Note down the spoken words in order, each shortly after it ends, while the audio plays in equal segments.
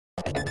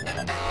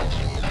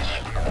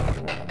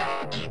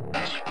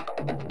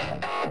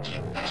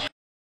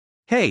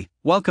Hey,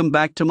 welcome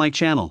back to my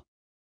channel.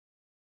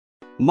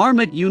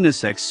 Marmot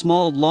Unisex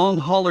Small Long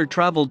Hauler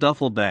Travel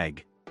Duffel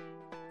Bag.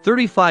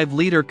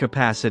 35-liter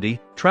capacity,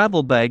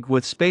 travel bag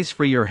with space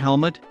for your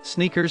helmet,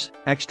 sneakers,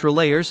 extra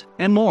layers,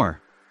 and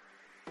more.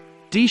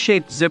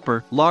 D-shaped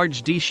zipper,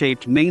 large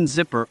D-shaped main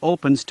zipper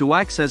opens to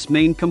access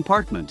main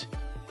compartment.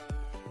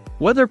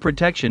 Weather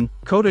protection,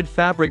 coated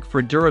fabric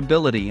for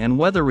durability and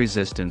weather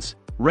resistance,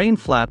 rain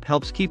flap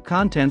helps keep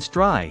contents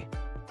dry.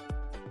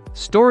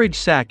 Storage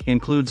sack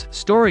includes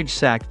storage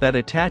sack that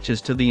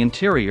attaches to the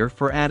interior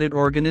for added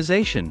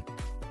organization.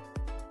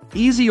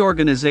 Easy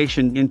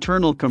organization,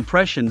 internal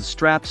compression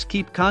straps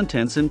keep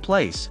contents in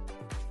place.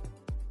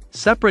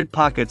 Separate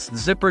pockets,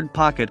 zippered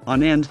pocket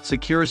on end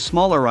secures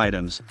smaller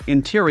items,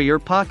 interior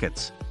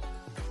pockets.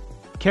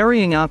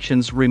 Carrying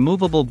options,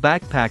 removable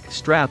backpack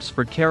straps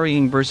for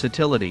carrying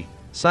versatility,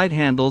 side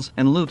handles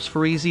and loops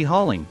for easy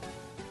hauling.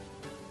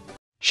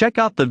 Check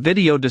out the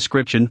video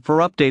description for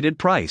updated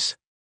price.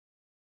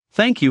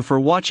 Thank you for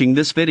watching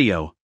this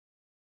video.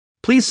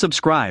 Please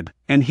subscribe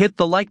and hit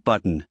the like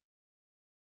button.